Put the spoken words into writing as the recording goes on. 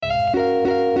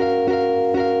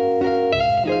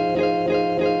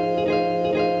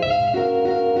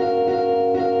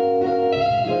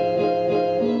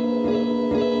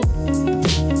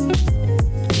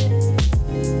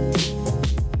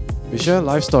share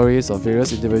life stories of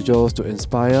various individuals to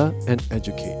inspire and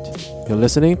educate. You're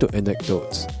listening to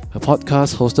Anecdotes, a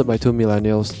podcast hosted by two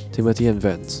millennials, Timothy and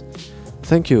Vance.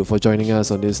 Thank you for joining us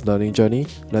on this learning journey.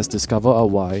 Let's discover our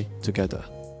why together.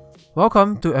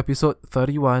 Welcome to episode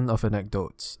 31 of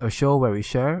Anecdotes, a show where we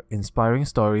share inspiring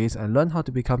stories and learn how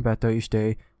to become better each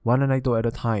day, one anecdote at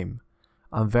a time.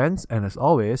 I'm Vance, and as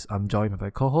always, I'm joined by my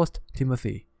co-host,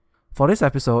 Timothy. For this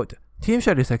episode, Tim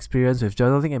shared his experience with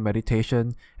journaling and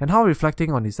meditation and how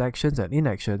reflecting on his actions and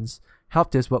inactions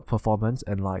helped his work performance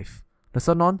and life.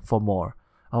 Listen on for more.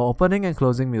 Our opening and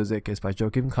closing music is by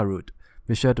Joachim Karut.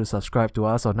 Be sure to subscribe to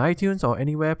us on iTunes or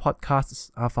anywhere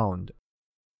podcasts are found.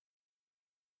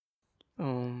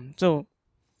 So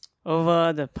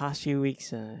over the past few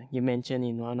weeks, you mentioned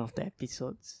in one of the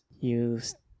episodes, you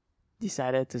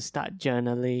decided to start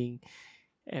journaling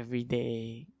every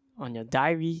day on your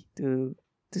diary to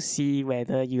see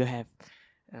whether you have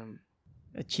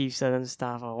achieved certain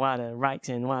stuff or what are the rights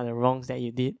and what are the wrongs that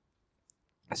you did.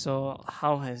 So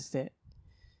how has that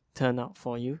turned out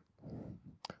for you?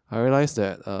 I realized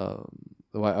that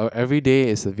every day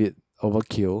is a bit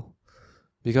overkill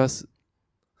because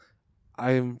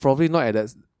I'm probably not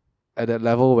at that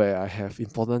level where I have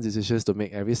important decisions to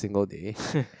make every single day.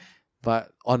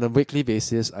 But on a weekly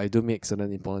basis, I do make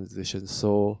certain important decisions.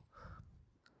 So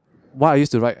what I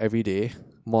used to write every day,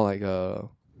 more like a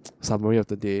summary of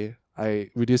the day, I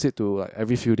reduce it to like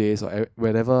every few days or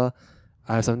whenever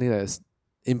I have something that is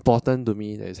important to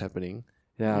me that is happening.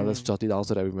 Then I'll just jot it down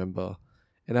so that I remember.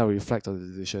 And I'll reflect on the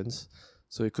decisions.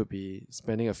 So it could be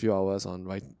spending a few hours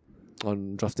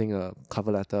on drafting a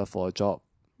cover letter for a job.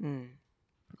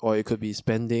 Or it could be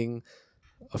spending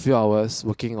a few hours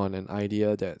working on an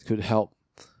idea that could help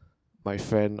my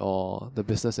friend or the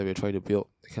business that we're trying to build,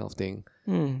 that kind of thing.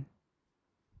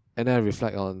 And then I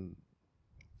reflect on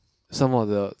some of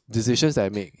the decisions that I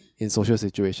make in social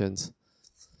situations.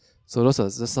 So those are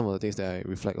just some of the things that I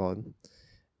reflect on.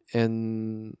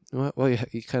 And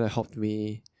it kind of helped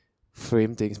me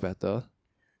frame things better.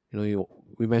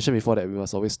 We mentioned before that we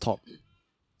must always stop,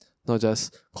 not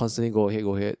just constantly go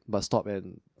ahead, but stop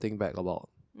and think back about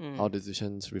how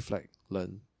decisions reflect,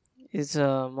 learn. It's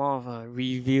more of a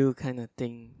review kind of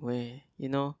thing where,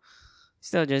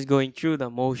 instead of just going through the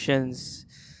motions,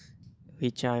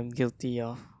 which I'm guilty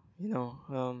of,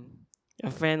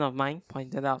 a friend of mine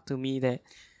pointed out to me that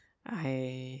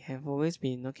I have always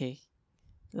been,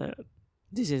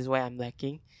 this is where I'm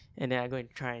lacking, and then I go and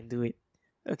try and do it.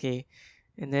 Okay.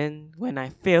 And then when I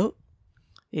failed,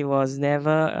 it was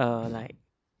never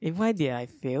why did I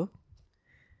fail?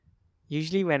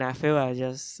 Usually when I fail, I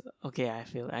just, I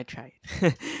failed, I tried.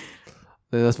 Then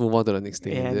let's move on to the next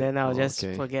thing. Yeah, then I'll just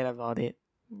forget about it.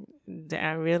 Then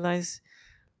I realized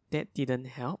that didn't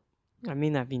help. I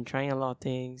mean, I've been trying a lot of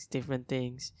things, different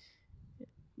things,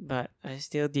 but I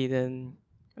still didn't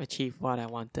achieve what I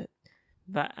wanted.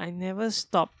 But I never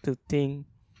stopped to think,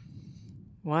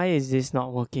 why is this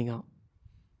not working out?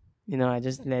 I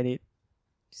just let it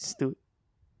stood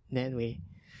that way.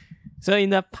 So in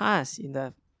the past, in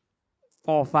the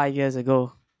 4 or 5 years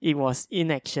ago, it was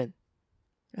inaction.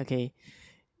 Okay.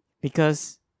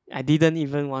 Because I didn't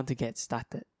even want to get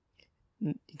started.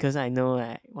 Because I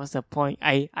know what's the point?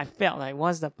 I felt like,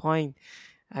 what's the point?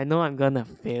 I know I'm gonna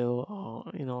fail,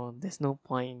 or there's no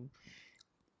point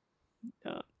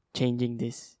changing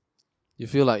this. You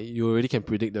feel like you already can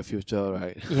predict the future,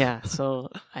 right? Yeah, so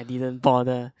I didn't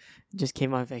bother. Just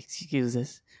came up with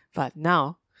excuses. But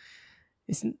now,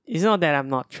 it's not that I'm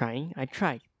not trying. I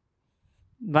tried.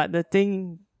 But the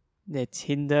thing that's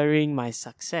hindering my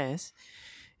success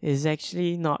is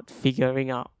actually not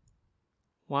figuring out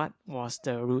what was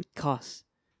the root cause.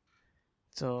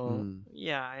 So,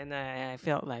 yeah, and I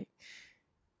felt like,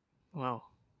 wow,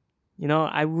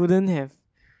 I wouldn't have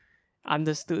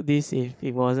understood this if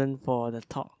it wasn't for the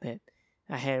talk that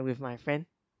I had with my friend.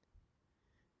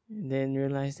 And then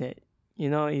realized that,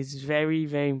 it's very,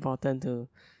 very important to,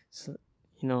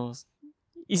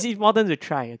 it's important to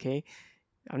try, okay?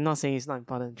 I'm not saying it's not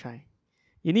important to try.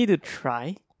 You need to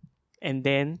try and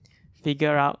then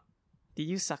figure out, did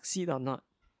you succeed or not?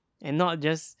 And not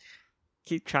just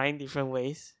keep trying different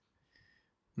ways.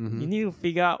 You need to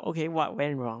figure out, what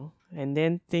went wrong? And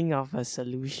then think of a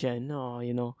solution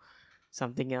or,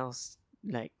 something else.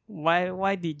 Like,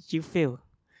 why did you fail?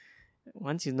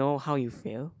 Once you know how you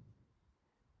fail,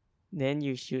 then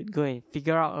you should go and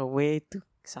figure out a way to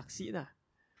succeed.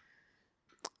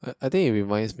 I think it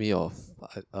reminds me of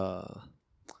I'm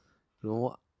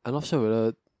not sure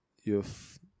whether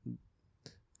you've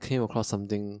came across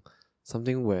something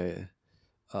where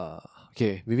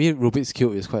maybe Rubik's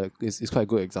Cube is quite a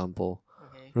good example.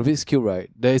 Rubik's Cube, right?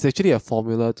 There is actually a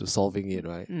formula to solving it,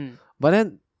 right? Mm. But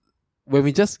then when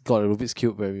we just got a Rubik's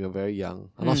Cube when we were very young,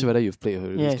 I'm not sure whether you've played a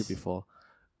Rubik's Cube Yes. before.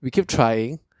 We keep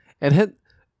trying, and then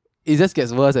it just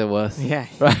gets worse and worse. Yeah.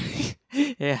 Right?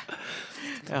 Yeah.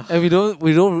 Oh. And we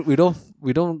don't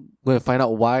go and find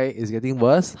out why it's getting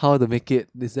worse, how to make it.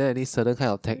 Is there any certain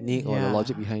kind of technique or the Yeah.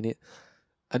 logic behind it?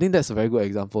 I think that's a very good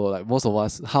example. Like most of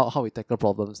us, how we tackle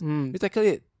problems. We tackle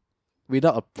it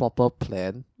without a proper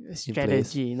plan,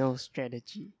 Strategy, no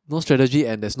strategy. no strategy,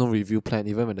 and there's no review plan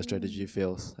even when the strategy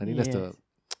fails. I think that's the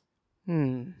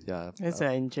That's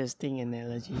an interesting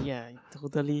analogy. Yeah, it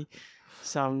totally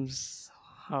sums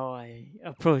how I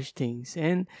approach things,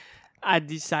 and I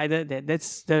decided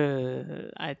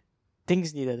that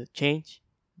things needed to change.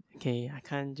 Okay, I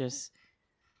can't just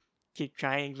keep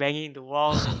trying banging the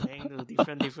walls and banging the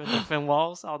different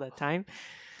walls all the time.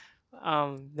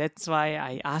 That's why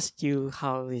I asked you,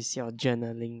 how is your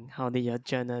journaling? How did your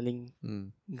journaling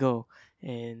go?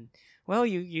 And well,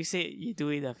 you said you do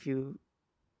it a few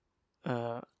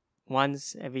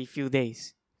once every few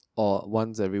days. Or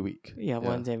once every week. Yeah,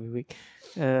 once every week.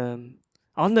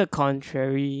 On the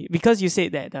contrary, because you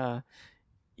said that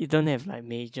you don't have like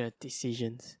major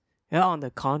decisions. Yeah, on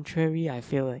the contrary, I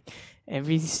feel like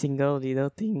every single little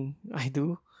thing I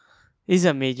do is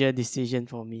a major decision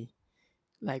for me.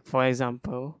 Like, for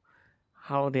example,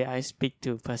 how did I speak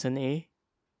to person A?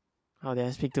 How did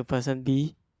I speak to person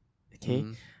B? Okay.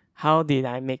 How did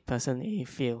I make person A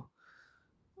feel?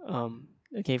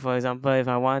 Okay, for example, if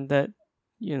I wanted,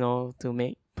 to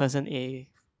make person A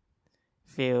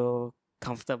feel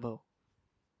comfortable,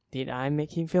 did I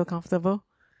make him feel comfortable?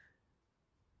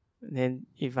 Then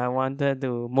if I wanted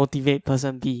to motivate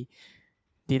person B,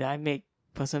 did I make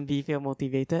person B feel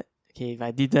motivated? Okay, if I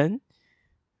didn't,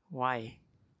 why?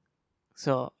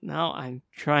 So now I'm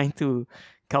trying to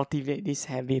cultivate this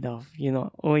habit of,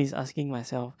 always asking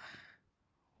myself,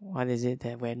 what is it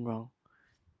that went wrong?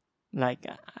 Like,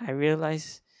 I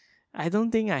realize I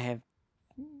don't think I have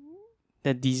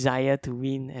the desire to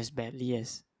win as badly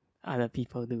as other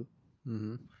people do.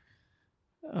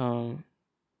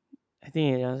 I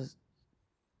think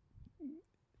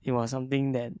it was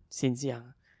something that since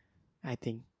young, I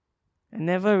think I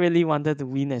never really wanted to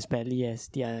win as badly as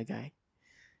the other guy.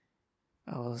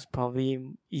 I was probably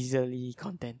easily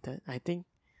contented, I think.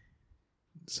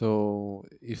 So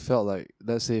it felt like,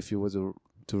 let's say if you were to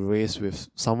race with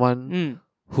someone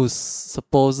who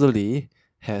supposedly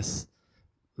has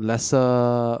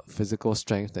lesser physical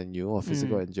strength than you or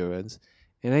physical endurance,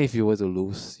 and then if you were to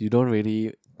lose, you don't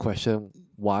really question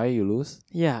why you lose.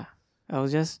 Yeah, I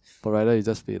was just. But rather you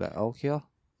just be like, okay.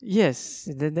 Yes,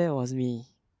 that was me.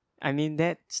 I mean,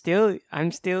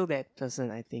 I'm still that person,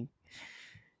 I think.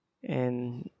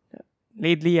 And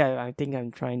lately, I think I'm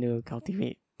trying to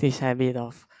cultivate this habit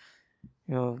of,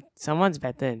 someone's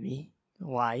better than me.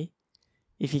 Why?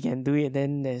 If he can do it,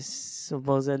 then there's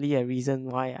supposedly a reason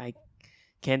why I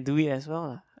can do it as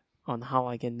well, on how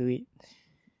I can do it.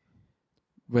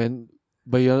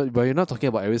 But you're not talking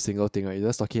about every single thing, right? You're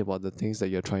just talking about the things that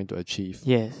you're trying to achieve.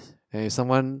 Yes. And if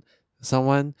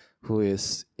someone who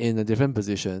is in a different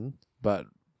position but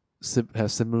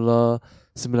have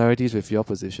similarities with your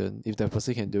position, if that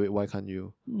person can do it, why can't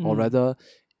you? Or rather,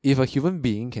 if a human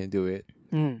being can do it,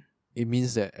 it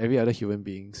means that every other human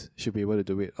beings should be able to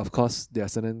do it. Of course, there are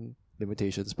certain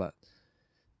limitations, but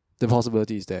the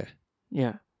possibility is there.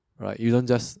 Yeah. Right? You don't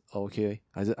just, okay,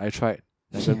 I tried,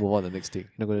 I'm going to move on to the next thing.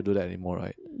 You're not going to do that anymore,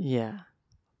 right? Yeah.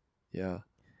 Yeah.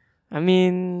 I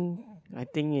mean, I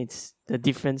think it's the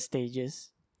different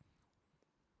stages.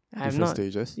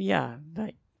 Stages? Yeah,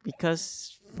 like,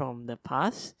 because from the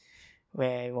past,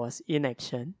 where it was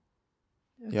inaction,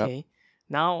 okay,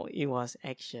 now it was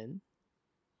action.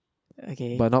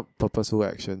 Okay. But not purposeful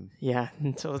action. Yeah,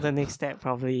 so the next step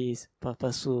probably is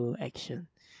purposeful action,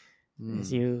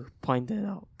 as you pointed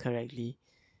out correctly.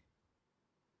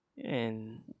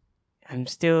 And I'm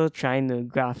still trying to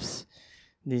grasp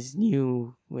this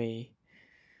new way.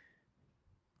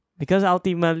 Because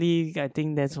ultimately, I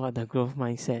think that's what the growth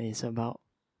mindset is about.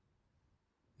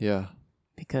 Yeah.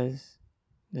 Because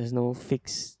there's no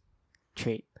fixed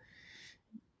trait.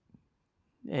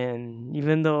 And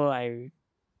even though I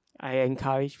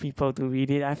encourage people to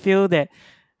read it, I feel that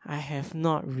I have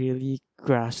not really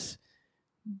grasped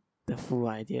the full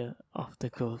idea of the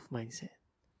growth mindset.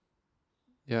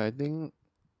 Yeah, I think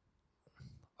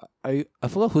I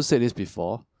forgot who said this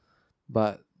before,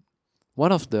 but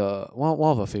one of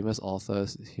the famous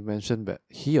authors,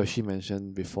 he or she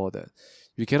mentioned before that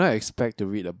you cannot expect to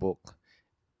read a book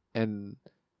and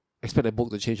expect a book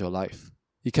to change your life.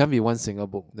 It can't be one single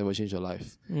book that will change your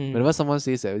life. Whenever someone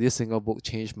says that this single book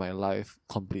changed my life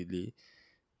completely,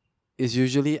 it's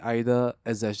usually either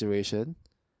exaggeration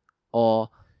or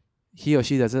he or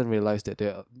she doesn't realize that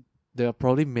there are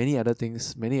probably many other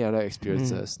things, many other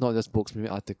experiences, not just books, maybe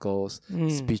articles,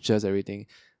 speeches, everything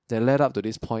that led up to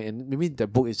this point, and maybe the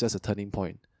book is just a turning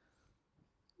point.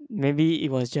 Maybe it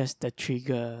was just the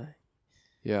trigger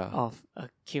Yeah. of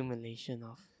accumulation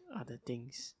of other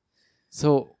things.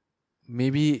 So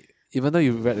maybe even though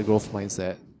you read the growth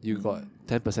mindset, you got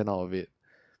 10% out of it.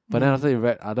 But then after you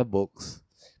read other books,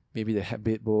 maybe the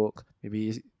habit book,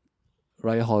 maybe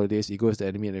Riot Holidays, Ego is the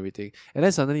Enemy and everything. And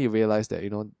then suddenly you realize that,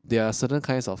 there are certain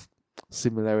kinds of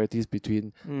similarities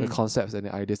between the concepts and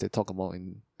the ideas they talk about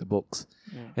in the books.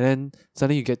 Yeah. And then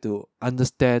suddenly you get to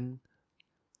understand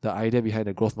the idea behind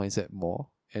the growth mindset more,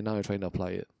 and now you're trying to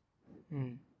apply it.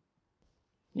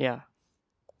 Yeah,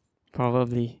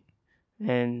 probably.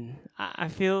 And I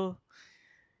feel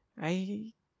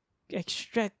I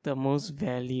extract the most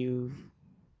value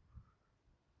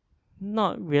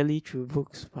not really through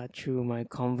books, but through my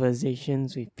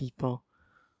conversations with people.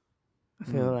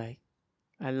 I feel like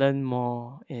I learn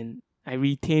more and I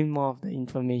retain more of the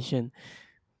information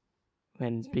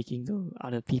when speaking to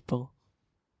other people.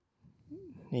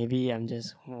 Maybe I'm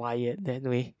just wired that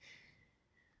way.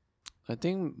 I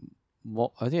think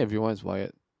everyone is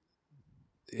wired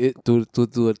it to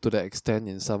that extent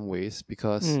in some ways,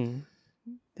 because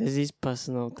there's this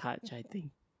personal touch, I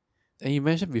think. And you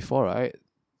mentioned before, right?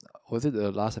 Was it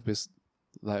the last episode,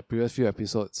 like previous few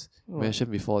episodes? You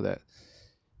mentioned before that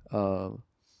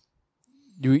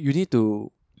you need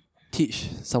to teach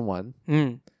someone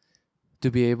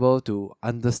to be able to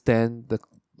understand the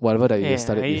whatever that you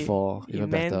studied before even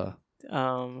better.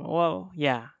 What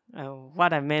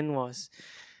I meant was,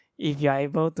 if you're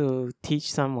able to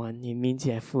teach someone, it means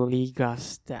you have fully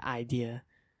grasped the idea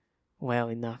well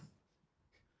enough.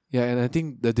 Yeah, and I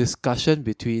think the discussion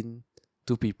between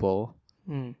two people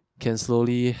can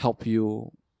slowly help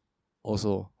you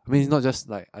also. I mean, it's not just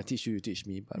like I teach you, you teach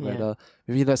me, but rather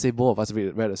maybe let's say both of us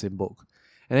read the same book,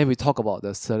 and then we talk about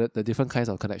the different kinds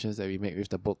of connections that we make with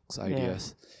the book's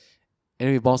ideas, and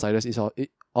then we bounce ideas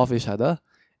off each other,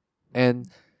 and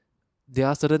there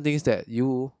are certain things that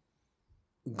you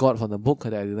got from the book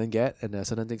that I didn't get, and there are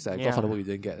certain things that I got from the book you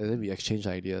didn't get, and then we exchange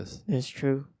ideas. That's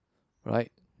true.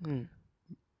 Right?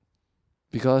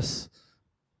 Because,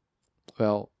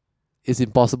 well, it's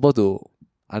impossible to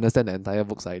understand the entire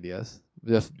book's ideas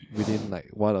just within like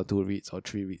 1 or 2 reads or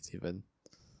 3 reads even.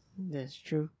 That's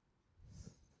true.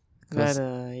 But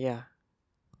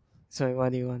sorry,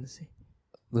 what do you want to say?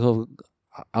 So,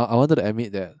 I wanted to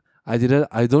admit that I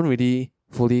don't really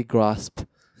fully grasp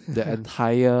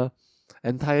the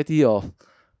entirety of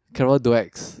Carol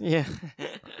Dweck's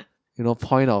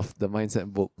point of the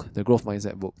mindset book, the growth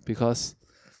mindset book, because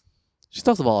she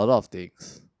talks about a lot of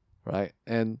things, right?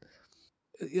 And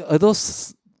although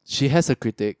she has her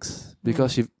critics,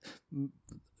 because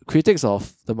critics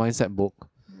of the mindset book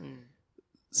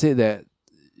said that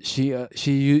she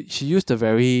used a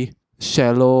very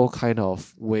shallow kind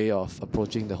of way of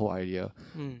approaching the whole idea.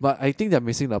 But I think they're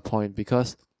missing the point,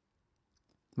 because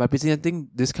by presenting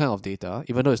this kind of data,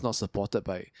 even though it's not supported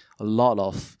by a lot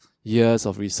of years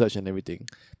of research and everything,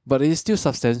 but it is still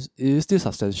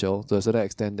substantial to a certain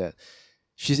extent that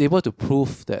she's able to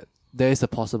prove that there is a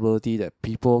possibility that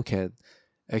people can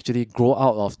actually grow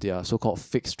out of their so-called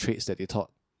fixed traits that they thought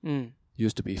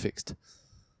used to be fixed.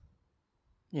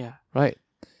 Yeah. Right?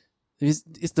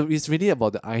 It's really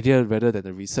about the idea rather than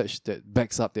the research that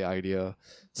backs up the idea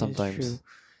sometimes.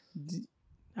 That's true.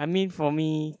 I mean, for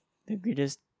me, the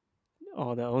greatest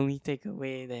or the only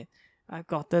takeaway that I've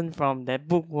gotten from that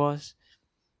book was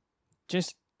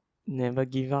just never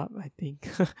give up, I think.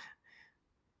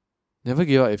 Never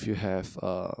give up if you have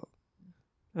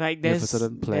like a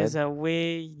certain plan. There's a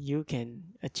way you can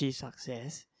achieve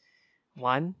success.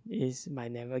 One is by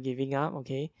never giving up,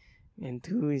 okay? And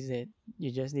 2 is that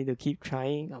you just need to keep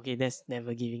trying. Okay, that's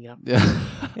never giving up. Yeah.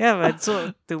 Yeah, but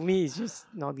so to me it's just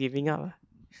not giving up.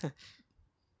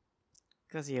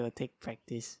 Because it will take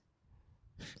practice.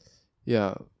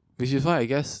 Yeah. Which is why I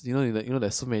guess,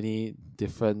 there's so many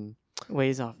different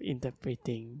ways of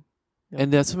interpreting.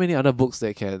 And there are so many other books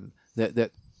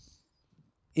that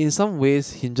in some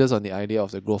ways hinges on the idea of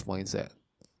the growth mindset.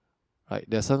 Right?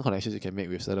 There are some connections you can make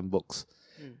with certain books.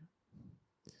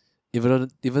 Even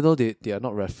though they are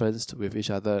not referenced with each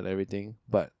other and everything,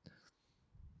 but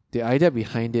the idea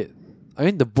behind it, I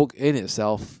mean, the book in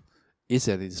itself is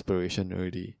an inspiration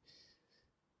already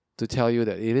to tell you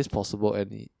that it is possible,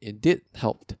 and it did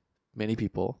help many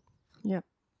people. Yeah.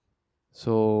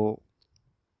 So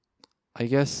I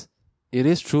guess it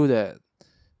is true that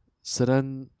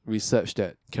certain research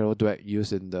that Carol Dweck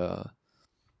used in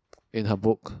her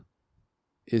book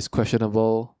is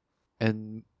questionable,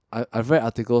 and I've read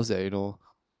articles that, you know,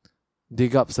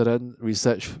 dig up certain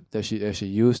research that she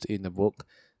used in the book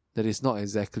that is not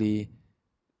exactly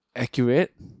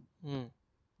accurate.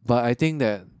 But I think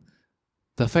that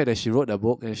the fact that she wrote the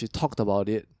book and she talked about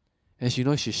it, and she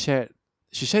shared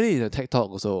it in a TED Talk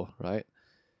also, right?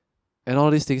 And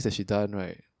all these things that she done,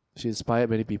 right? She inspired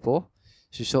many people.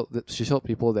 She showed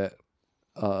people that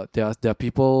there are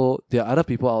other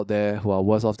people out there who are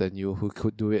worse off than you who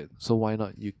could do it. So why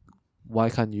not you? Why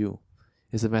can't you?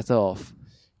 It's a matter of,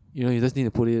 you know, you just need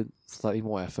to put in slightly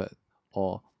more effort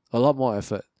or a lot more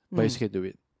effort, but you still can do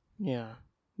it. Yeah,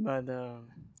 but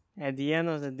at the end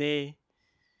of the day,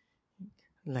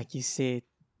 like you said,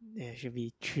 there should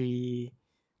be 3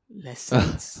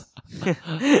 lessons.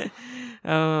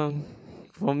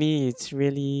 For me, it's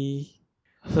really,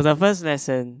 so the first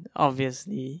lesson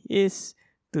obviously is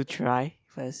to try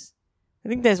first. I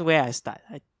think that's where I start.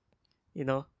 I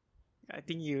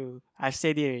think I've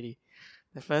said it already.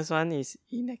 The first one is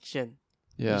inaction.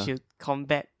 Yeah. You should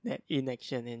combat that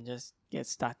inaction and just get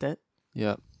started.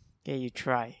 Yeah. Okay, you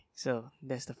try. So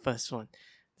that's the first one.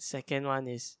 The second one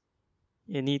is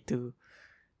you need to,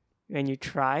 when you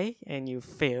try and you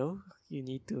fail, you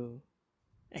need to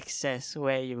assess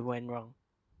where you went wrong.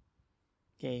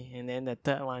 Okay, and then the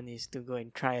third one is to go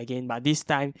and try again, but this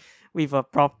time with a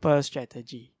proper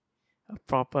strategy, a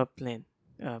proper plan,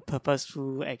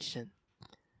 purposeful action.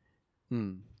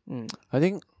 I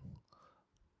think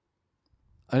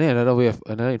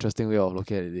another interesting way of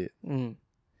looking at it.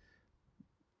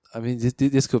 I mean,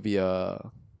 this could be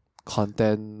a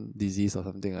content disease or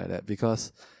something like that,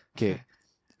 because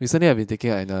recently I've been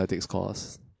taking an analytics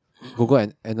course, Google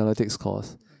Analytics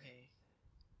course.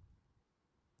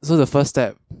 So the first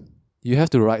step, you have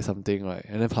to write something, right,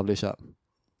 and then publish up.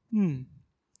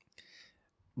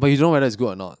 But you don't know whether it's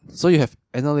good or not. So you have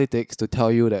analytics to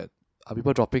tell you that are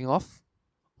people dropping off,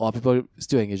 or are people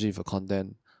still engaging with your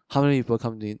content? How many people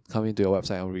come into your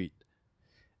website and read?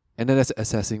 And then that's the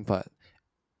assessing part.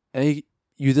 And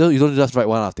you don't just write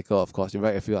one article, of course. You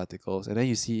write a few articles, and then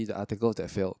you see the articles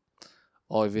that failed.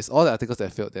 Or if it's all the articles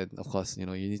that failed, then of course, you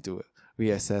know, you need to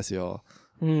reassess your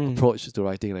approach to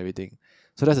writing and everything.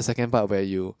 So that's the second part, where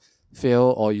you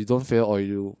fail or you don't fail, or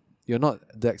you're not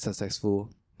that successful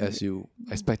as you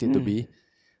expect it to be.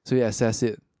 So you assess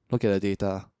it, look at the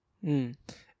data, and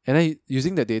then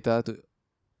using the data to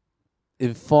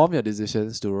inform your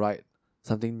decisions to write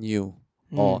something new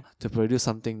or to produce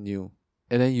something new.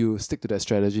 And then you stick to that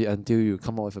strategy until you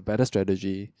come up with a better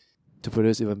strategy to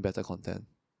produce even better content.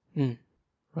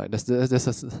 Right? That's it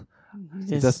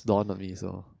just dawned on me.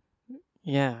 So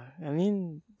yeah, I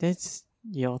mean, that's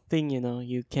your thing, you know.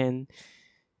 You can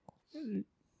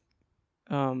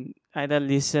either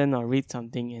listen or read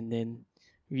something and then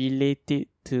relate it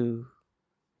to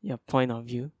your point of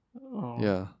view,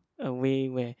 or a way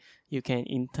where you can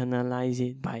internalize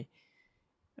it by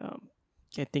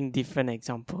getting different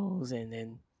examples and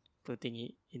then putting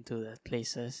it into the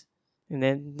places. And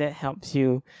then that helps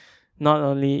you not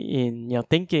only in your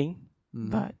thinking,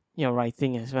 but your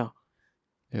writing as well.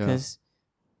 Because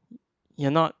you're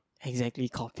not exactly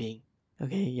copying.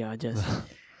 Okay, you're just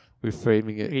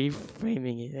reframing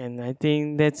it. And I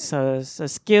think that's a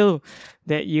skill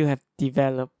that you have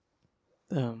developed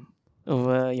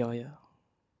over your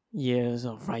years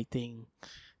of writing,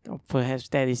 or perhaps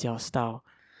that is your style.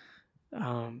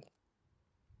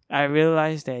 I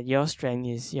realized that your strength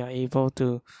is you're able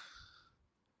to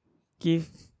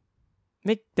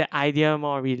make the idea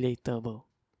more relatable.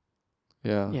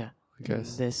 Yeah. I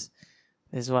guess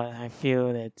that's what I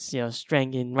feel that's your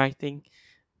strength in writing.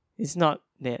 It's not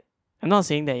that I'm not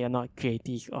saying that you're not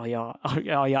creative or your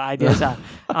ideas are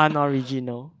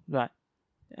unoriginal, but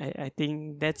I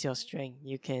think that's your strength.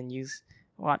 You can use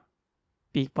what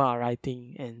people are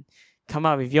writing and come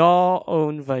up with your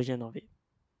own version of it.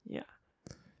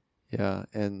 Yeah,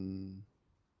 and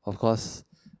of course,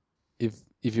 if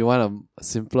you want a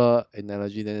simpler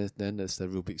analogy, then there's the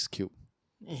Rubik's Cube.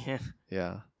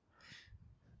 Yeah.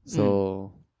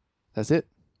 So that's it.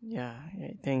 Yeah.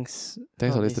 Thanks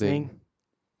for listening.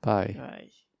 Bye.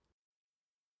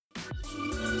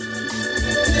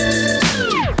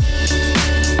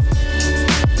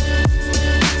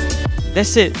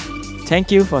 That's it.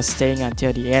 Thank you for staying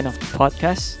until the end of the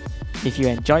podcast. If you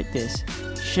enjoyed this,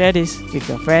 share this with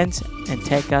your friends and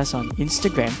tag us on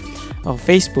Instagram or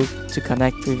Facebook to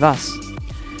connect with us.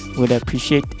 Would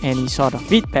appreciate any sort of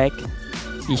feedback.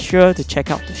 Be sure to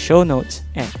check out the show notes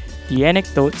at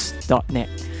theanecdotes.net.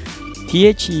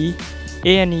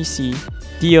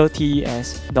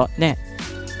 anecdotes.net.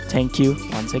 Thank you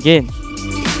once again.